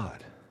you,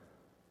 God.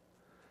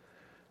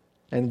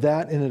 And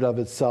that in and of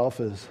itself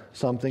is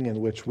something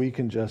in which we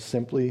can just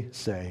simply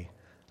say,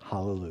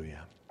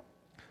 hallelujah.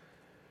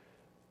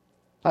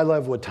 I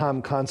love what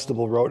Tom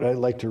Constable wrote. I'd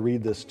like to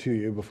read this to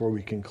you before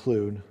we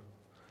conclude.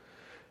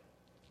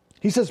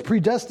 He says,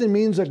 predestined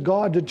means that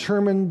God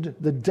determined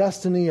the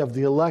destiny of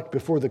the elect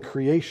before the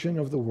creation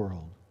of the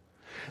world.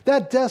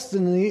 That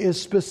destiny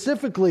is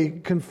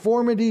specifically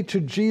conformity to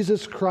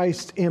Jesus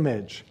Christ's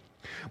image.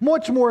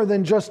 Much more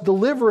than just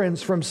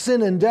deliverance from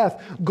sin and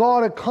death,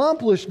 God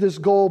accomplished this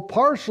goal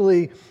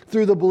partially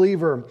through the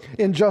believer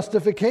in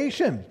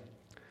justification.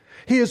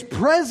 He is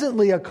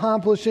presently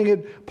accomplishing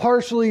it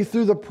partially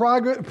through the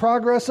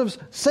progress of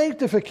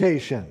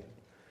sanctification.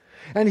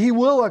 And he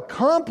will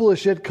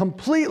accomplish it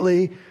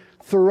completely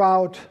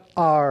throughout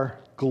our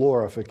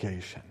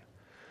glorification.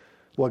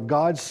 What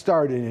God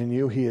started in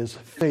you, he is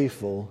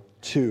faithful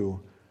to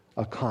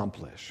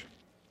accomplish.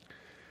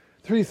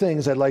 3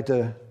 things I'd like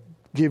to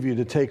give you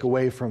to take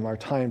away from our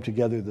time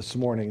together this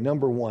morning.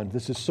 Number 1,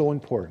 this is so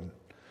important.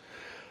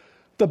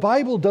 The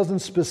Bible doesn't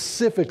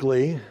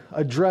specifically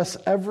address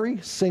every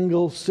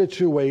single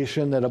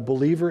situation that a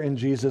believer in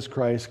Jesus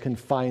Christ can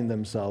find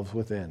themselves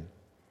within.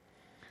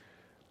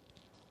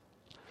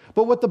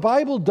 But what the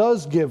Bible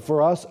does give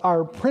for us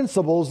are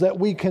principles that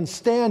we can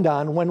stand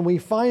on when we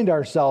find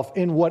ourselves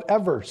in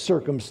whatever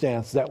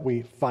circumstance that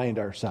we find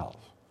ourselves.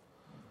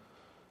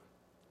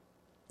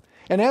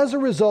 And as a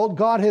result,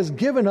 God has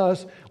given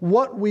us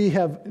what we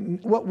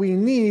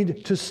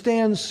need to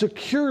stand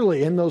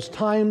securely in those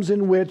times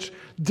in which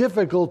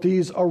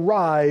difficulties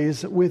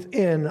arise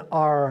within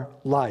our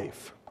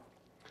life.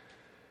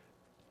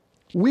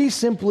 We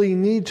simply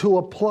need to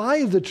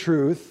apply the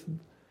truth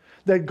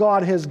that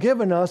God has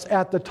given us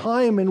at the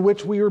time in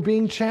which we are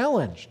being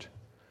challenged.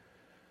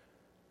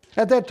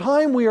 At that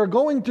time we are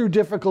going through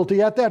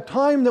difficulty, at that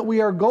time that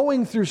we are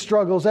going through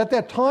struggles, at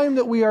that time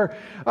that we are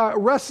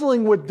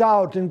wrestling with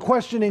doubt and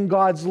questioning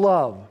God's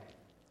love.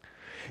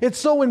 It's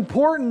so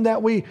important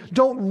that we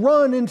don't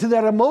run into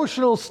that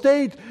emotional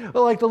state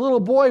like the little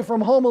boy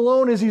from Home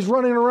Alone as he's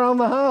running around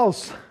the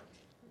house.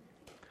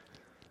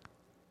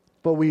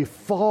 But we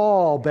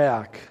fall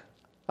back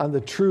on the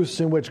truths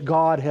in which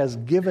God has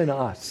given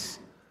us.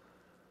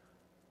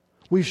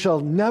 We shall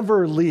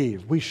never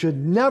leave. We should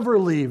never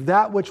leave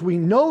that which we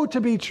know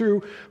to be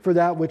true for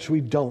that which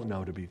we don't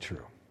know to be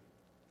true.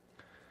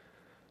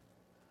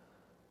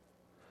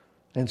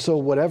 And so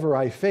whatever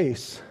I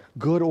face,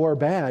 good or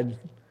bad,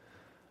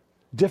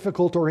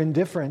 difficult or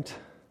indifferent,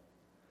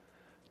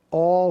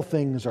 all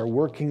things are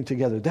working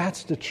together.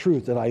 That's the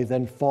truth that I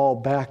then fall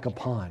back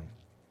upon.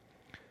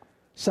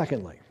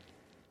 Secondly,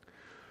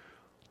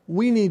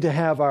 we need to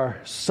have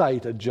our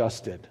sight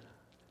adjusted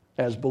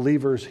as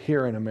believers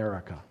here in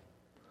America.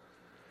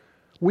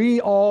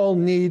 We all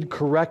need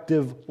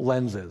corrective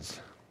lenses.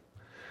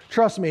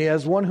 Trust me,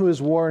 as one who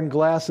has worn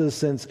glasses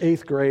since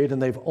 8th grade,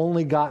 and they've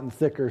only gotten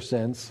thicker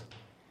since,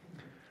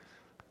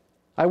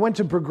 I went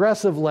to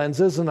Progressive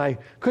Lenses, and I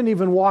couldn't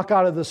even walk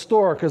out of the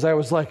store because I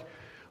was like,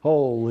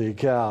 holy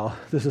cow,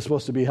 this is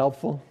supposed to be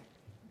helpful.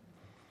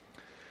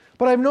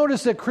 But I've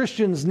noticed that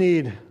Christians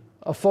need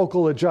a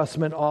focal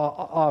adjustment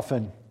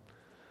often.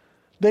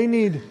 They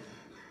need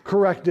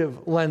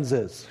corrective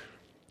lenses.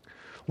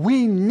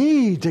 We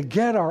need to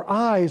get our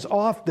eyes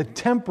off the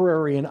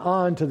temporary and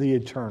on to the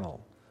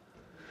eternal.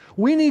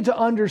 We need to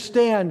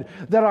understand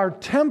that our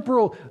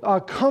temporal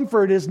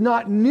comfort is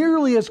not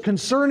nearly as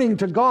concerning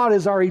to God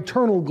as our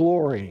eternal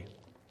glory.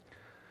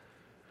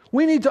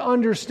 We need to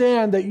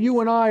understand that you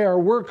and I are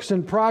works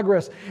in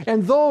progress.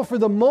 And though for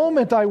the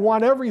moment I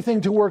want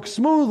everything to work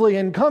smoothly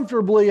and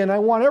comfortably, and I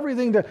want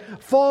everything to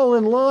fall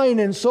in line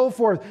and so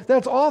forth,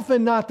 that's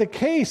often not the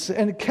case,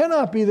 and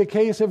cannot be the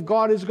case if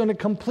God is going to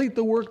complete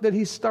the work that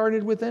He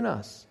started within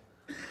us.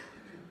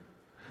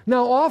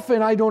 Now,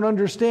 often I don't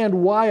understand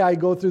why I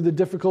go through the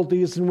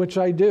difficulties in which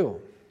I do.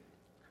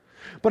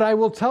 But I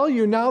will tell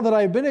you, now that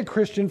I've been a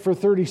Christian for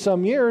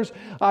 30-some years,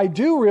 I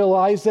do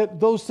realize that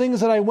those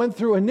things that I went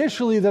through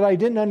initially that I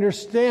didn't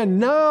understand,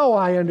 now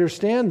I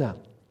understand them.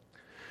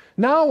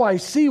 Now I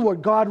see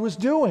what God was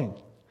doing.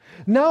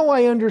 Now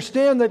I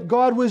understand that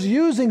God was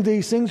using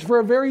these things for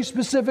a very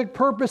specific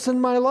purpose in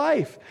my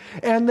life.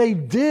 And they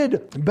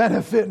did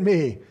benefit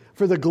me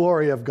for the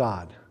glory of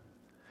God.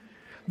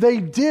 They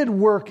did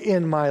work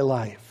in my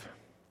life.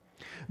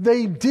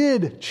 They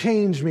did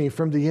change me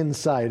from the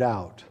inside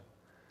out.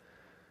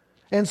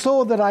 And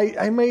so that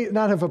I may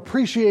not have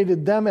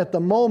appreciated them at the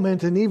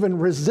moment and even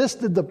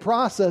resisted the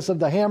process of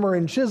the hammer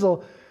and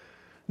chisel,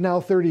 now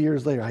 30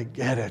 years later, I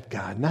get it,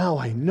 God. Now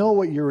I know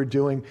what you were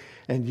doing,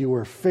 and you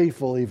were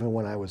faithful even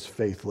when I was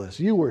faithless.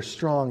 You were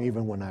strong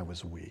even when I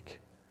was weak.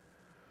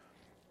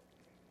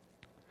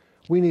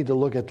 We need to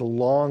look at the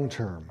long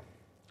term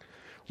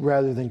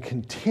rather than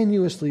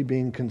continuously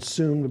being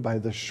consumed by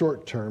the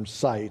short-term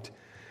sight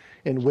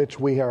in which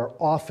we are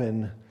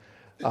often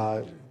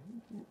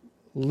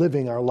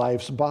living our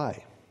lives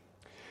by.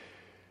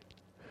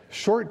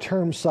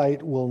 Short-term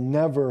sight will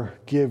never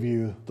give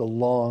you the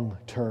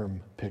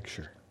long-term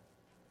picture.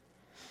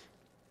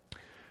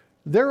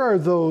 There are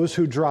those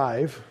who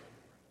drive,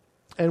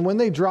 and when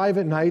they drive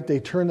at night, they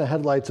turn the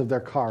headlights of their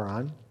car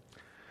on.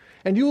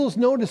 And you will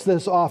notice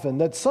this often,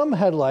 that some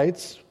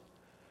headlights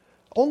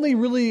only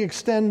really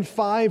extend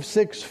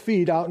 5-6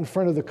 feet out in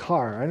front of the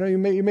car. I know you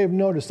may have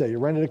noticed that. You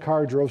rented a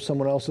car, drove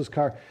someone else's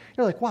car.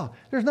 You're like, wow,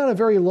 there's not a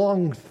very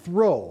long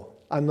throw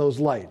on those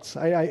lights.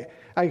 I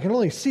can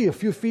only see a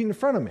few feet in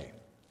front of me.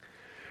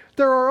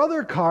 There are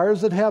other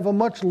cars that have a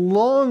much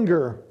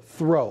longer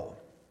throw.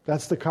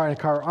 That's the kind of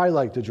car I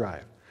like to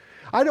drive.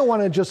 I don't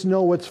want to just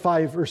know what's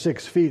 5 or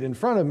 6 feet in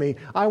front of me.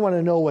 I want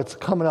to know what's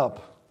coming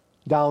up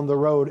down the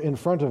road in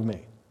front of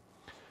me.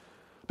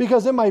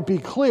 Because it might be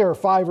clear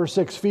 5 or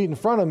 6 feet in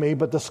front of me,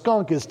 but the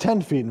skunk is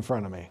 10 feet in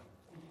front of me.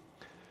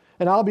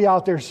 And I'll be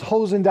out there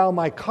hosing down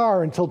my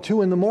car until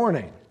 2 in the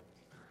morning.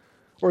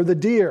 Or the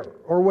deer,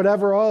 or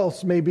whatever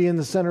else may be in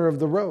the center of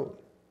the road.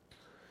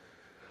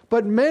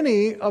 But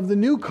many of the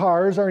new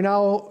cars are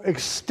now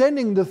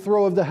extending the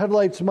throw of the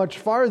headlights much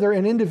farther,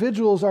 and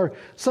individuals are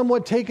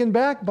somewhat taken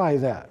back by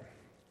that.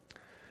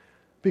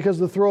 Because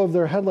the throw of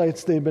their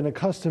headlights, they've been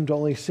accustomed to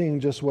only seeing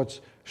just what's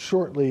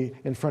shortly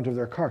in front of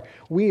their car.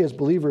 We as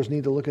believers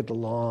need to look at the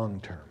long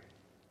term.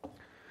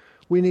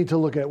 We need to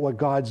look at what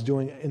God's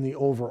doing in the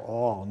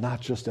overall, not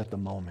just at the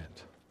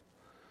moment.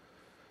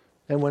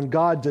 And when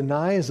God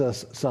denies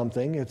us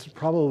something, it's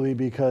probably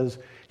because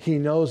He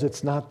knows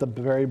it's not the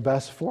very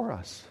best for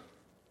us.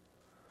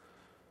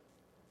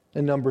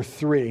 And number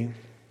 3,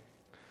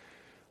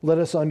 let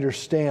us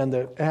understand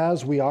that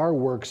as we are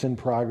works in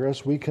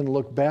progress, we can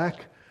look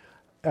back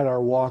at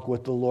our walk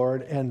with the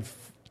Lord and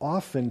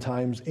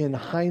oftentimes, in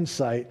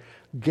hindsight,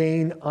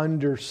 gain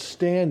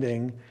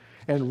understanding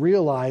and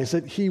realize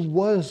that He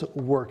was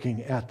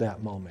working at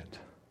that moment.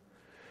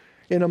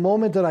 In a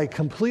moment that I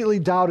completely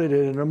doubted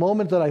it, in a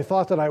moment that I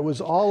thought that I was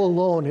all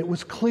alone, it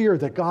was clear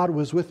that God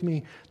was with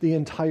me the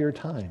entire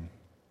time.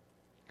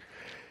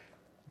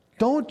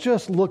 Don't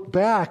just look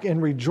back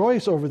and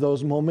rejoice over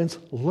those moments,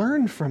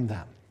 learn from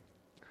them.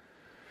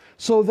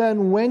 So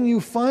then when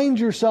you find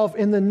yourself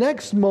in the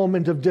next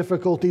moment of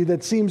difficulty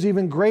that seems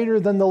even greater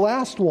than the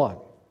last one,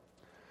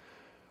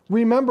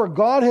 remember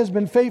God has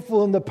been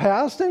faithful in the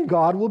past and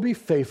God will be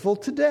faithful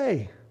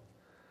today.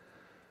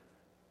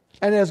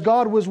 And as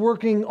God was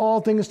working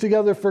all things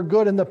together for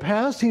good in the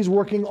past, He's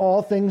working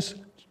all things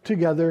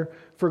together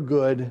for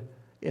good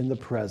in the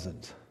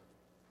present.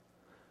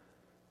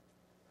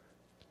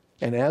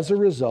 And as a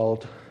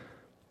result,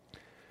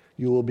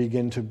 you will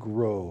begin to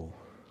grow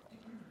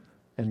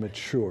and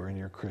mature in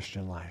your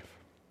Christian life.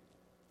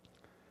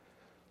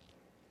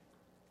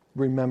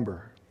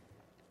 Remember,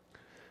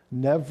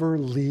 never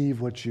leave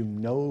what you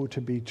know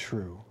to be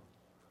true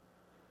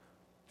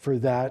for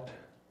that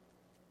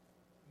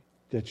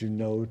you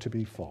know to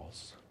be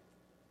false.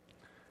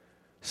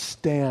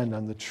 Stand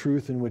on the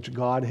truth in which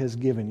God has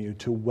given you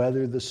to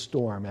weather the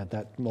storm at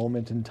that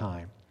moment in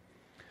time,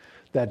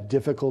 that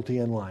difficulty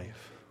in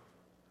life.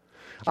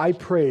 I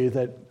pray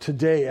that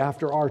today,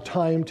 after our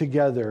time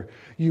together,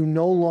 you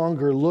no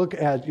longer look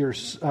at your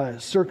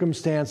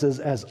circumstances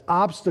as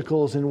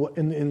obstacles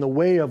in the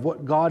way of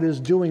what God is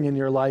doing in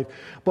your life,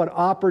 but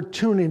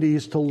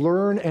opportunities to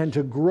learn and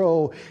to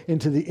grow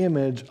into the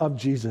image of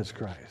Jesus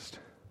Christ.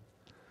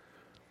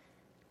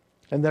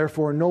 And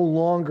therefore, no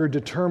longer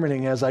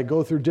determining as I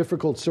go through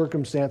difficult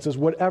circumstances,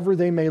 whatever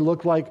they may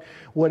look like,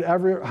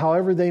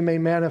 however they may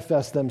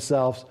manifest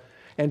themselves,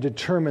 and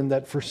determine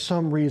that for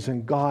some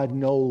reason God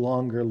no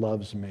longer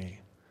loves me.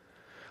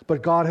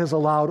 But God has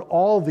allowed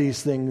all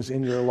these things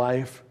in your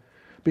life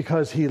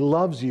because He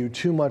loves you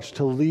too much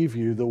to leave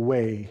you the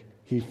way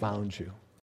He found you.